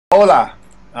Hola,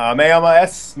 me llamo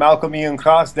Malcolm Ian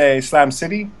Cross de Slam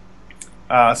City.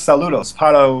 Saludos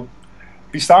para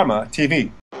Bisarma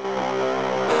TV.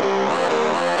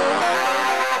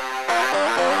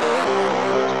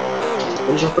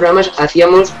 En esos programas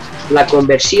hacíamos la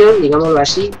conversión, digámoslo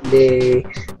así, de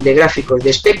gráficos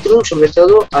de Spectrum, sobre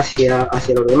todo hacia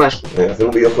los demás. Hacer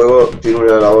un videojuego tiene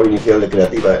una labor inicial de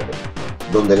creativa,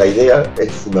 donde la idea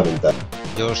es fundamental.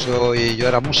 Yo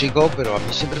era músico, pero a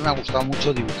mí siempre me ha gustado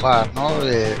mucho dibujar, ¿no?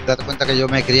 Date cuenta que yo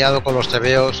me he criado con los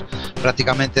tebeos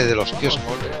prácticamente de los kioscos.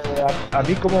 A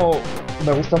mí, como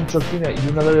me gusta mucho el cine y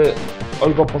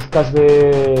oigo podcast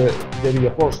de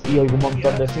videojuegos y oigo un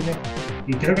montón de cine.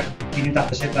 Y creo que 500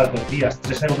 pesetas 2 días,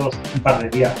 3 euros un par de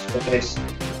días o 3.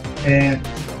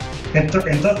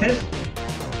 Entonces,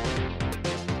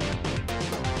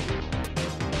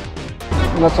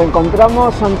 nos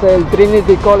encontramos ante el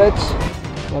Trinity College.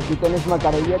 Aquí tenéis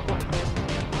Macarelleta.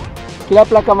 Aquí la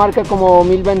placa marca como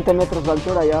 1020 metros de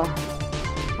altura ya.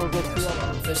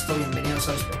 Baloncesto, bienvenidos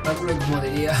al espectáculo, y como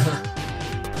diría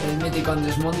el mítico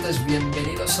Andrés Montes,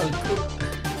 bienvenidos al club.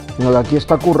 No, aquí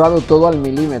está currado todo al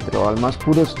milímetro, al más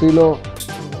puro estilo.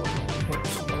 Bueno,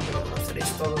 supongo que lo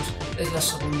conoceréis todos. Es la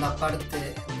segunda parte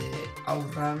de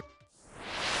Outrun.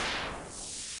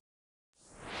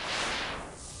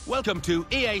 Welcome to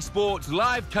EA Sports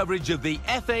live coverage of the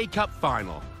FA Cup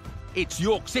final. It's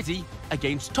York City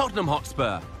against Tottenham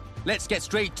Hotspur. Let's get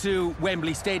straight to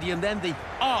Wembley Stadium then, the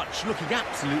arch looking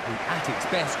absolutely at its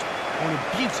best on a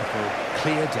beautiful,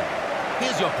 clear day.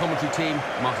 Here's your commentary team,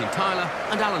 Martin Tyler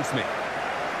and Alan Smith.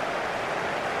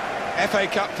 FA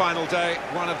Cup final day,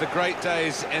 one of the great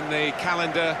days in the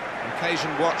calendar, an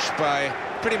occasion watched by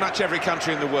pretty much every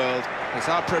country in the world. It's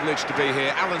our privilege to be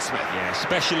here. Alan Smith. Yeah,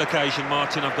 special occasion,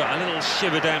 Martin. I've got a little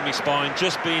shiver down my spine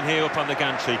just being here up on the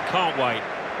gantry. Can't wait.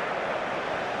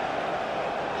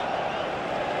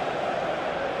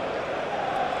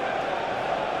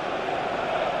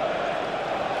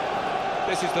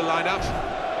 This is the lineup.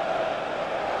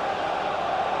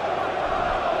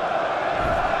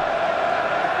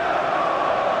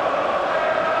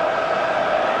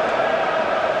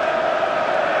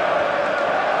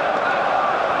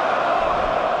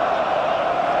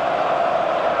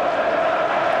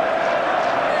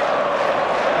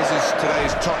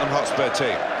 Today's Tottenham Hotspur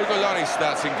team. Ugolari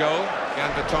starts in goal. Jan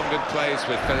Vertonghen plays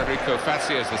with Federico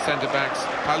Fassi as the centre-backs.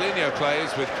 Paulinho plays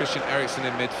with Christian Eriksen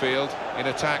in midfield. In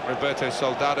attack, Roberto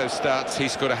Soldado starts. He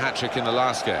scored a hat-trick in the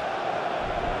last game.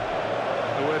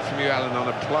 A word from you, Alan, on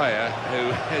a player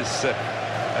who is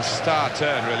a star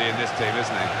turn, really, in this team,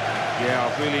 isn't he? Yeah,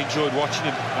 I've really enjoyed watching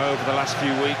him over the last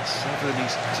few weeks. Everything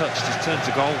he's touched has turned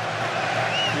to goal.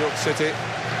 York City,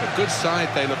 a good side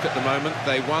they look at the moment.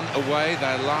 They won away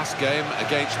their last game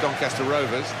against Doncaster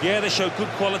Rovers. Yeah, they showed good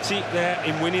quality there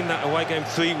in winning that away game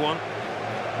 3-1.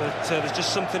 But there's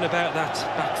just something about that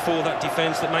back four, that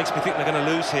defence, that makes me think they're going to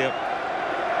lose here.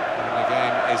 And the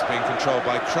game is being controlled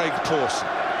by Craig Pawson.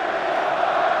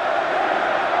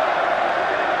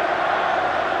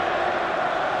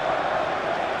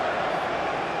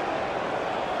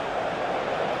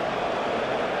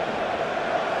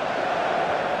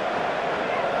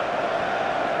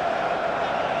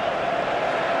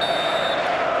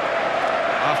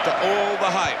 After all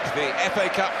the hype, the FA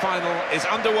Cup final is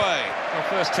underway. Well,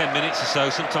 first 10 minutes or so,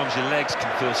 sometimes your legs can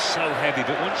feel so heavy,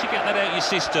 but once you get that out of your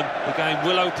system, the game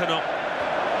will open up.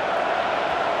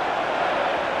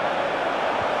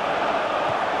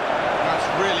 That's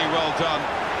really well done.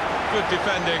 Good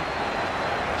defending.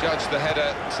 Judged the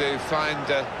header to find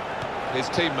his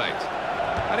teammate.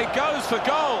 And he goes for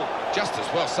goal. Just as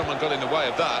well someone got in the way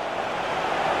of that.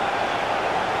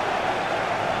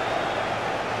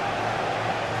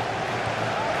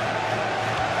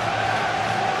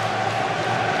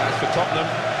 Tottenham,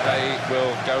 they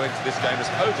will go into this game as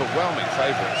overwhelming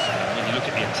favourites. When you look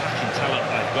at the attacking talent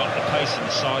they've got, the pace in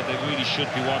the side, they really should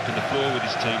be wiping the floor with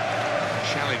this team.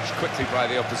 Challenged quickly by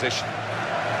the opposition.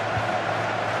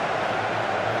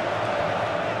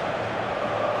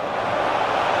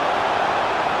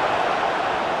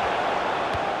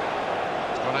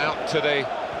 It's gone out to the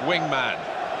wingman.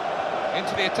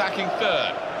 Into the attacking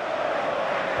third.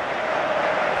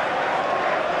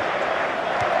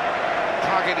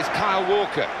 Target is Kyle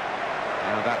Walker.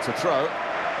 Now that's a throw.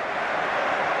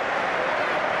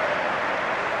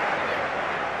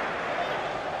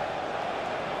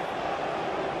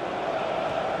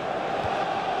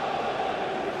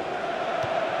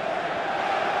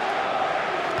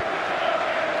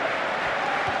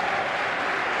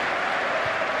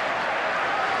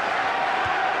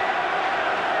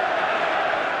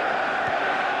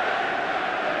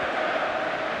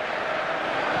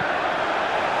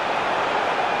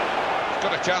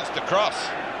 got a chance to cross.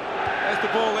 There's the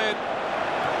ball in.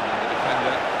 And the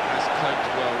defender has coped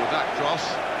well with that cross.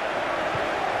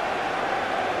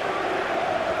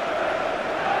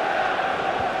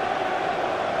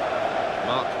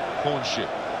 Mark Hornshoe.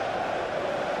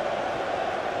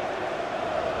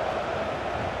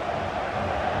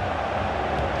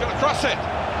 Going to cross it.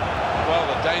 Well,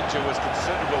 the danger was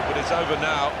considerable, but it's over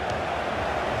now.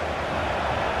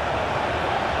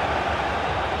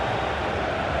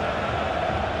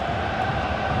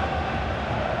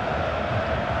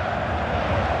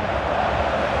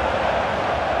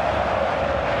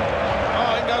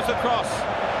 Across.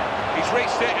 He's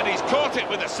reached it and he's caught it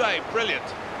with a save. Brilliant.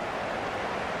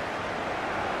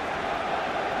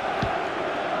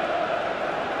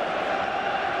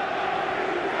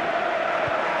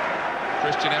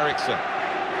 Christian Eriksen.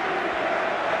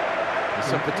 There's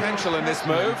some potential in this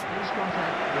move.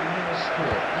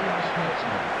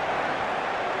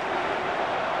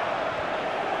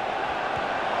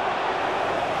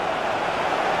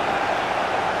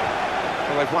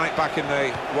 Well, they've won it back in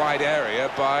the wide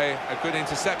area by a good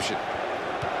interception.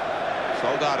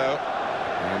 Soldado.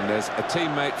 And there's a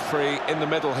teammate free in the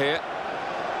middle here.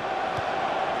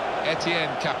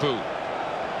 Etienne Capoue.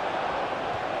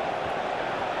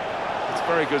 It's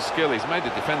very good skill. He's made the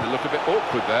defender look a bit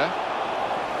awkward there.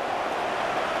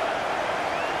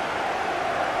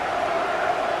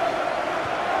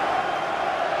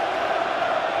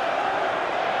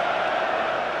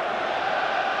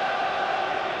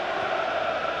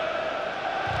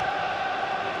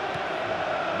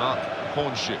 Mark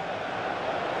Hornshoe.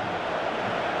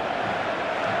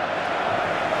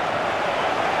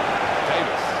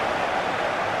 Davis.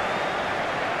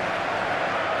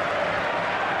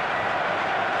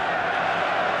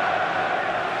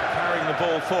 Carrying the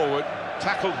ball forward,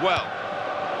 tackled well.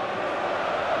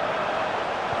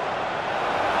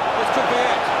 This could be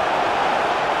it.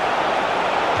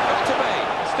 Got to be.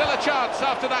 Still a chance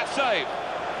after that save.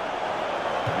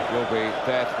 It will be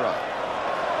their throw.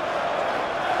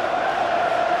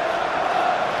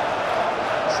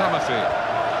 Summerfield.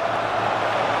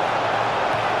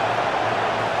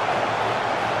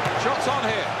 Shots on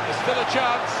here. There's still a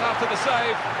chance after the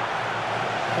save.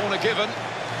 Corner given.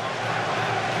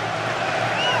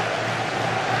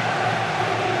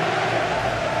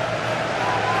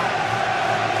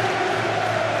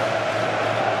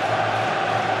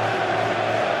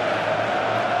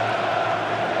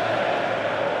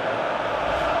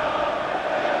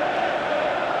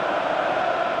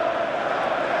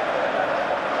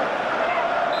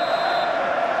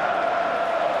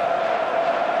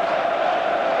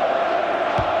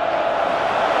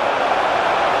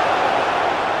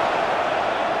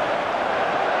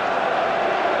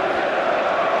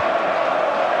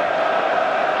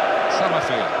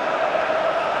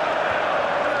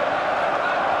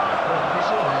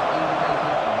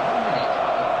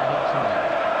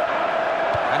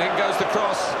 And in goes the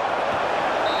cross.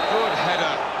 Good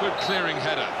header, good clearing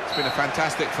header. It's been a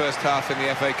fantastic first half in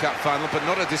the FA Cup final, but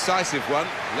not a decisive one.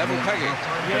 Level pegging.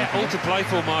 Yeah, all to play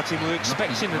for, Martin. We're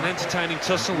expecting an entertaining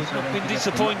tussle. We've not been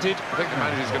disappointed. I think the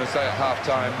manager's going to say at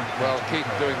half-time, well, keep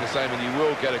doing the same and you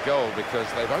will get a goal, because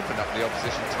they've opened up the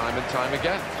opposition time and time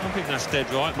again. I think that's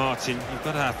dead right, Martin. You've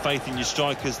got to have faith in your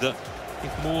strikers that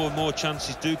if more and more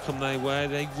chances do come their way,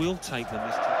 they will take them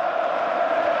this time.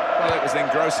 Well, it was an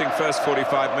engrossing first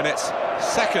 45 minutes.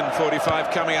 Second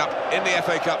 45 coming up in the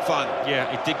FA Cup final.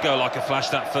 Yeah, it did go like a flash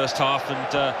that first half, and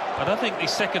I don't think the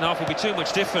second half will be too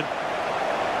much different.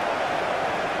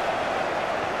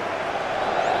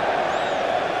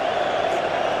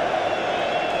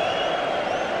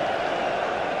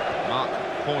 Mark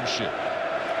Hornshoe.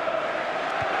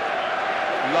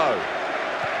 Low.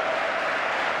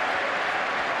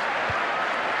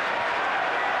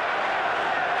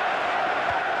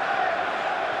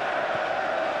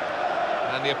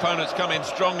 And the opponents come in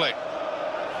strongly.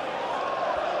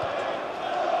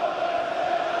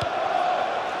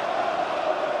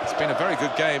 It's been a very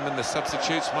good game, and the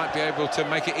substitutes might be able to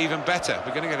make it even better.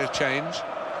 We're going to get a change.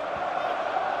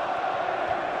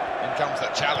 In comes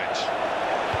that challenge.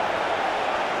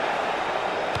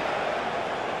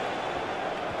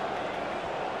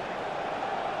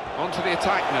 On to the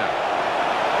attack now.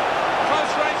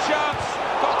 Close range chance.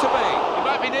 Got to be. He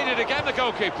might be needed again, the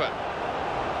goalkeeper.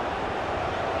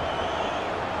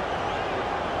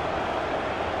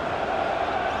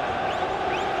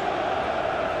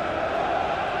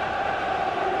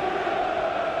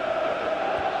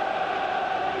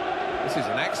 This is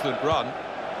an excellent run.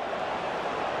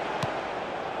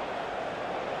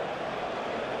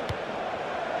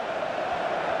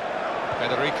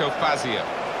 Federico Fazio.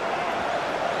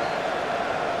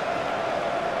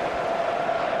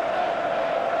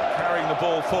 carrying the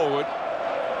ball forward. He's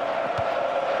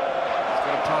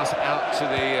got to pass out to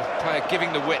the player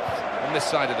giving the width on this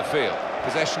side of the field.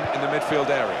 Possession in the midfield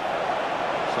area.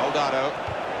 Soldado.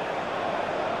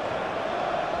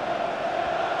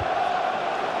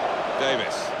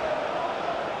 Davis.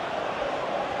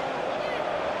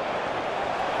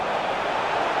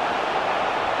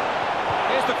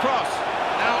 Here's the cross.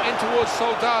 Now in towards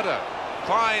Soldado.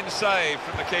 Fine save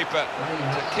from the keeper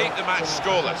to keep the match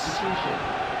scoreless.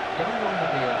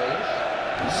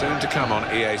 Soon to come on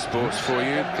EA Sports for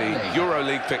you, the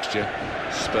EuroLeague fixture.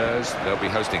 Spurs, they'll be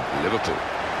hosting Liverpool.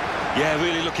 Yeah,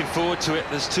 really looking forward to it.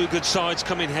 There's two good sides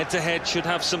coming head-to-head, should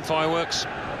have some fireworks.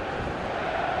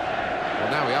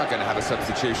 Well, now we are going to have a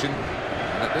substitution.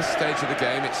 And at this stage of the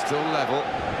game, it's still level.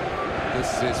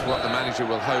 This is what the manager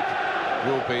will hope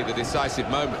will be the decisive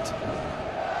moment.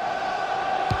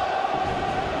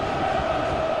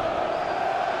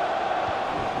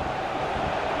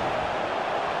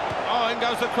 Oh, in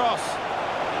goes the cross.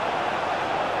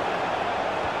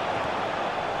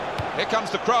 Here comes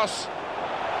the cross.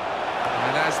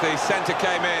 And as the centre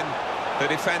came in, the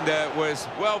defender was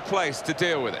well placed to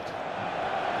deal with it.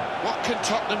 What can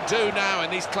Tottenham do now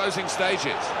in these closing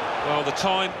stages? Well, the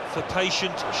time for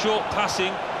patient, short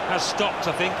passing has stopped,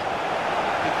 I think,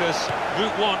 because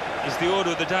Route 1 is the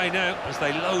order of the day now as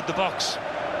they load the box.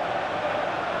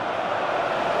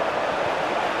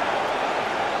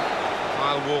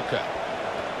 Kyle Walker.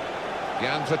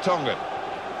 Jan Vertonghen.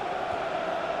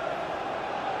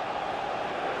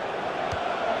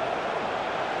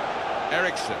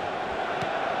 Eriksson.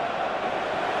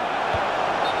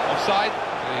 Offside.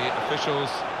 The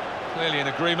officials clearly in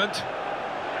agreement.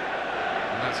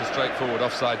 And that's a straightforward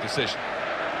offside decision.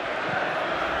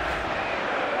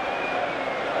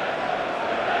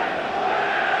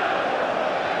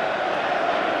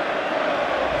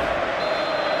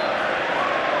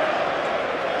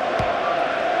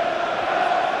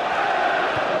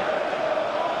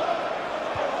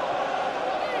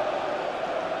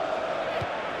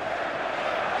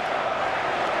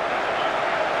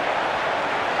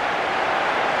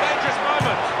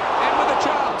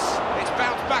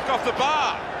 Off the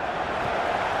bar.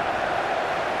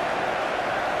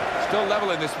 Still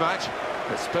level in this match,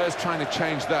 but Spurs trying to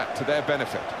change that to their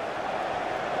benefit.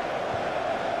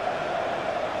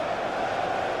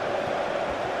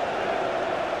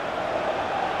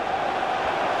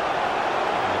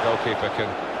 And the goalkeeper can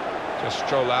just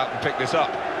stroll out and pick this up.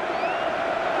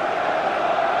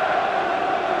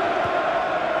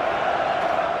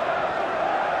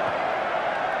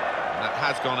 And that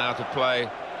has gone out of play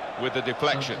with the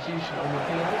deflection.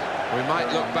 We might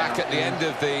look back at the end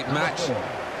of the match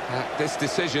at this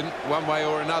decision, one way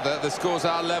or another. The scores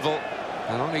are level,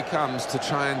 and on he comes to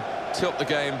try and tilt the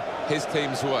game his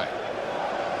team's way.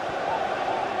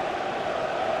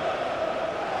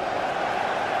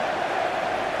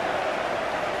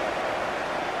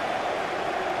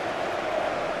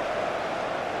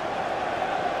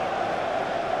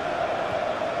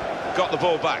 Got the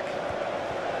ball back.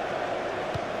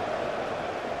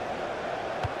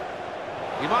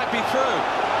 He might be through.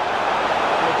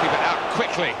 Goalkeeper out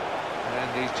quickly,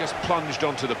 and he's just plunged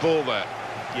onto the ball there.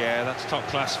 Yeah, that's top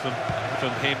class from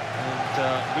him,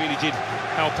 and really did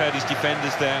help out his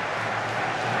defenders there.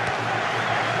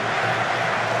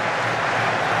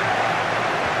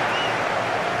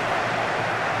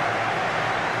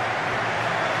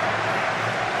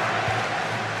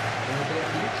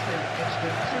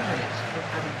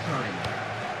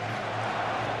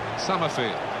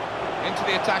 Summerfield into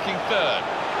the attacking third.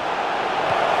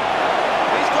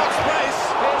 He's got space.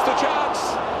 Here's the chance.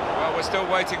 Well, we're still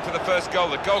waiting for the first goal.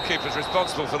 The goalkeeper's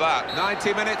responsible for that.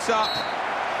 90 minutes up,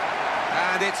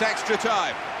 and it's extra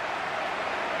time.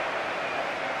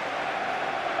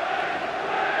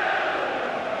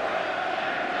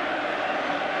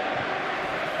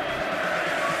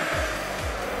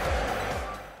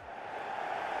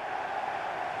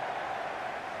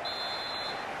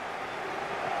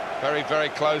 Very, very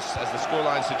close, as the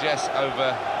scoreline suggests, over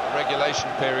the regulation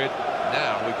period.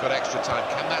 Now we've got extra time.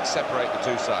 Can that separate the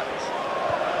two sides?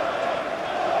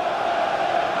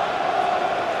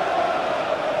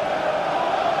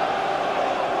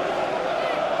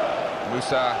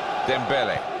 Moussa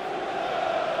Dembele.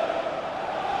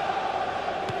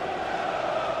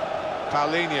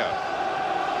 Paulinho.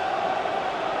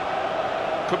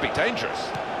 Could be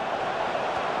dangerous.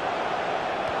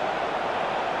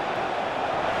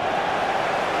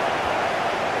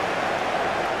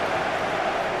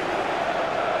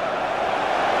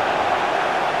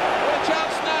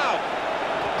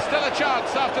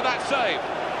 Chance after that save.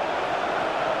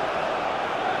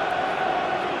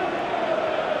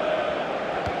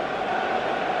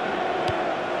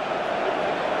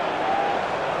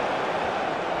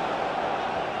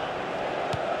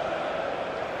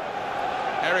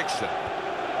 Ericsson.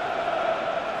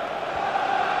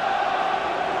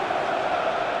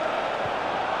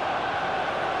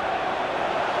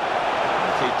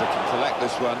 Keeper can collect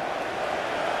this one.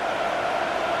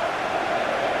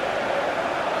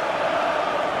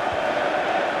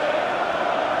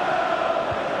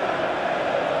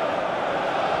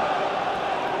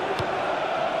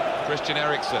 Christian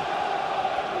Eriksen.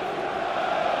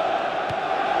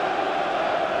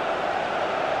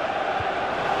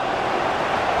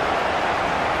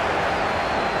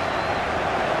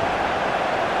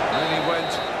 And then he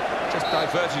went, just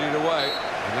diverted it away.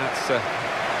 And that's the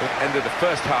end of the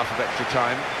first half of extra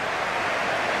time.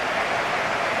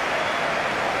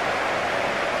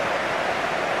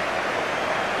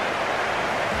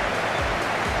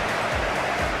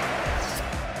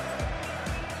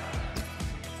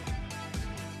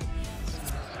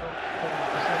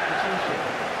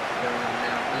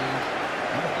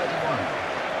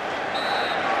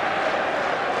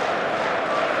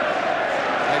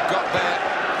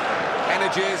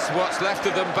 What's left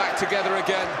of them back together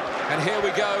again, and here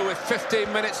we go with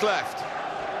 15 minutes left.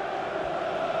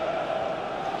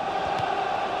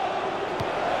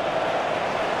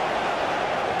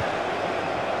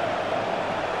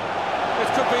 This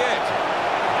could be it.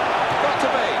 Got to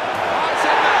be. Oh, it's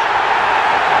in there.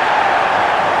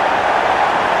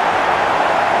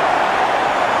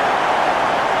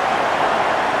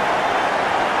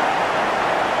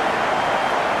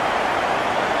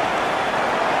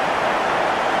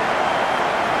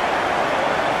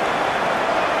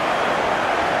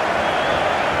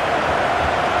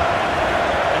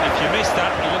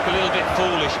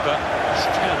 Foolish, but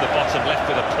still on the bottom left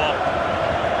with a plop. I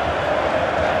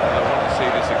want to see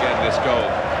this again, this goal.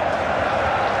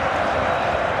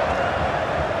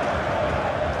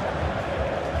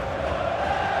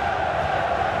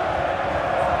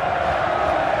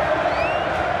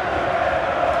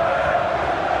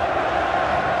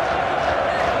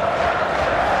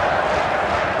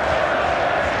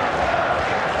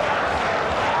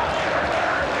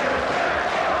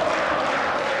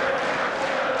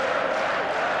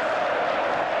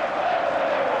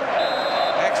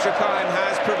 Extra time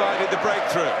has provided the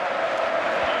breakthrough.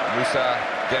 Musa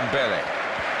Dembele.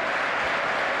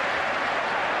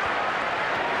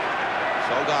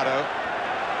 Soldado.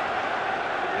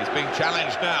 He's being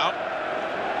challenged now.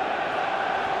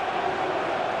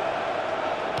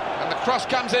 And the cross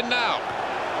comes in now.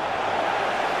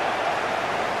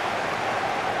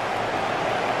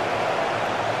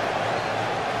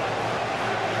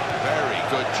 Very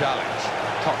good challenge.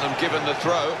 Tottenham given the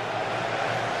throw.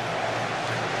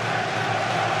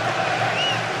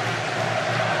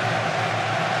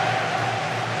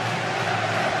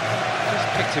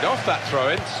 Picked it off that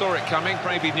throw-in, saw it coming,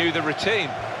 maybe knew the routine.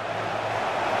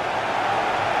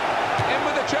 In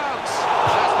with a chance.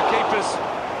 That's the keeper's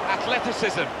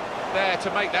athleticism there to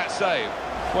make that save.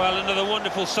 Well, another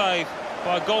wonderful save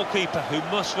by a goalkeeper who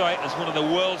must rate as one of the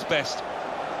world's best.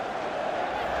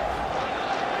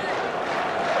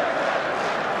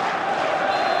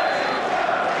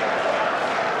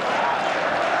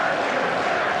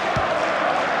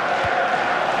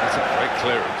 That's a great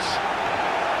clearance.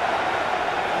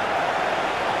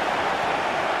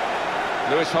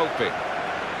 Lewis Holtby.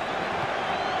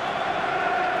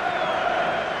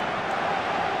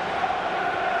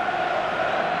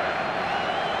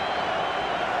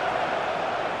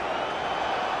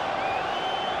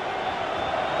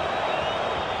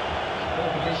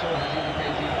 Official has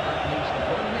indicated at least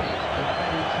 1 minute of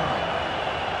added time.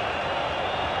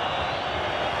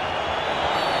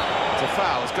 It's a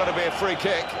foul, it's got to be a free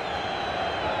kick.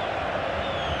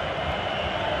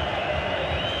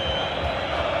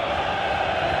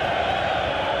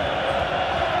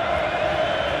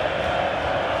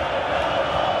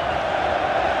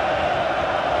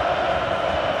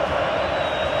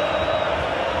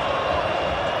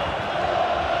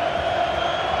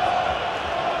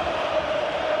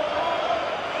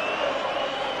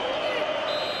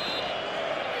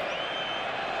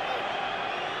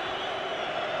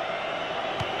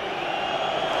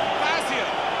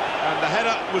 The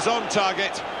header was on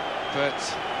target, but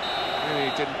really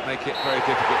didn't make it very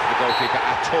difficult for the goalkeeper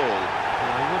at all.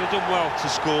 He would have done well to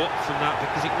score from that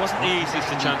because it wasn't the easiest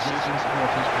of chances.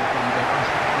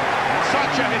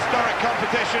 Such a historic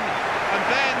competition, and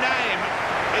their name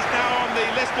is now on the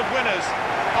list of winners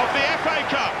of the FA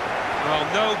Cup. Well,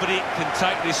 nobody can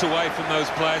take this away from those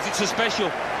players. It's a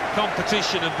special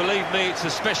competition, and believe me, it's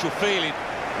a special feeling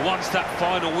once that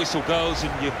final whistle goes and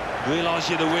you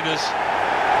realise you're the winners.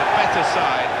 Better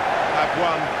side have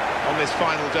won on this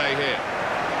final day here.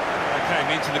 They came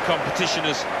into the competition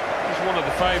as one of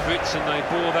the favourites, and they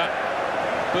bore that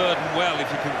burden well, if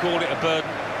you can call it a burden.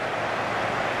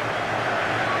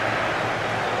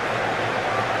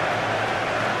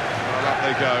 Well, up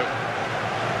they go.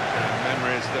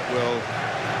 Memories that will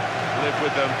live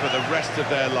with them for the rest of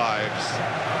their lives.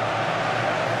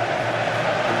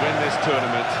 To win this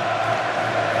tournament,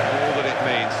 all that it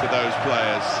means to those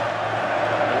players.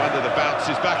 No wonder the bounce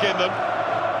is back in them.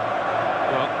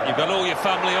 Well, you've got all your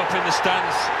family up in the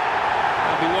stands.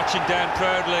 They'll be watching down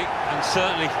proudly, and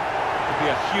certainly there'll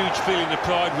be a huge feeling of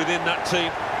pride within that team.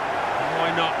 And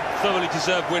why not? Thoroughly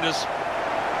deserved winners.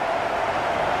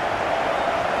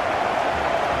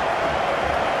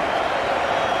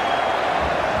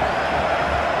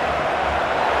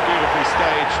 Beautifully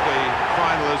staged, the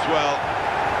final as well.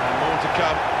 And more to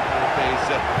come with these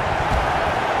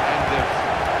end of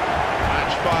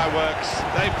match fireworks.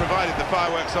 They've provided the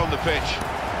fireworks on the pitch.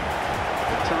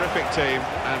 A terrific team,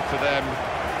 and for them,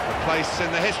 a place in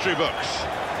the history books.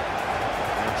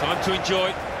 Time to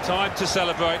enjoy, time to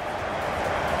celebrate.